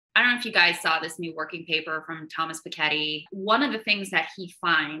I don't know if you guys saw this new working paper from Thomas Piketty. One of the things that he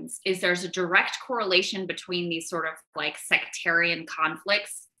finds is there's a direct correlation between these sort of like sectarian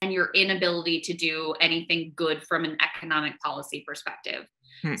conflicts and your inability to do anything good from an economic policy perspective.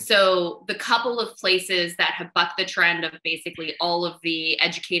 So the couple of places that have bucked the trend of basically all of the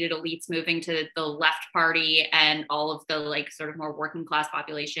educated elites moving to the left party and all of the like sort of more working class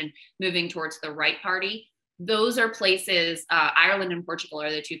population moving towards the right party, those are places, Ireland and Portugal are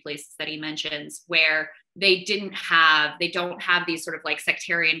the two places that he mentions where they don't have these sort of like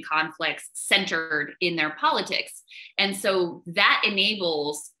sectarian conflicts centered in their politics. And so that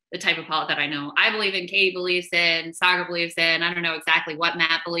enables the type of politics that I know I believe in, Katie believes in, Saga believes in. I don't know exactly what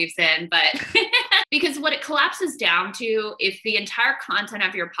Matt believes in, but because what it collapses down to, if the entire content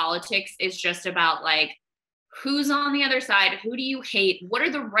of your politics is just about like, who's on the other side, who do you hate, what are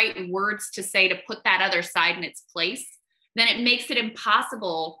the right words to say to put that other side in its place, then it makes it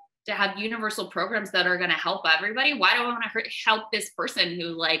impossible to have universal programs that are going to help everybody. Why do I want to help this person who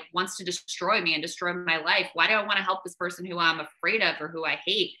like wants to destroy me and destroy my life? Why do I want to help this person who I'm afraid of or who I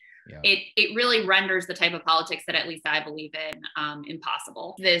hate? Yeah. It really renders the type of politics that at least I believe in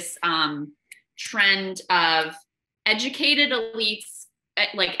impossible. This trend of educated elites,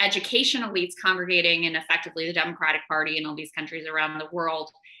 like education elites congregating in effectively the Democratic Party in all these countries around the world,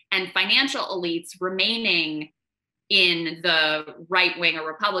 and financial elites remaining in the right wing or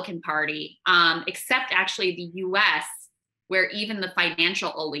Republican Party, except actually the US, where even the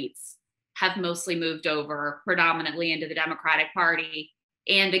financial elites have mostly moved over predominantly into the Democratic Party.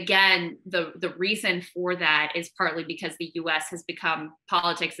 And again, the reason for that is partly because the US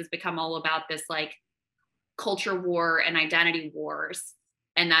politics has become all about this like culture war and identity wars.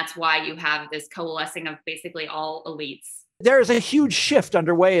 And that's why you have this coalescing of basically all elites. There is a huge shift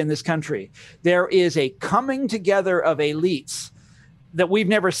underway in this country. There is a coming together of elites that we've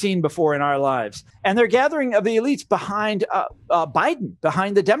never seen before in our lives. And they're gathering of the elites behind Biden,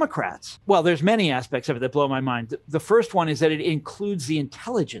 behind the Democrats. Well, there's many aspects of it that blow my mind. The first one is that it includes the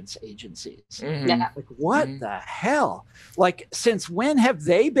intelligence agencies. Mm-hmm. Yeah. Like, what the hell? Like, since when have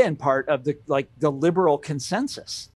they been part of the liberal consensus?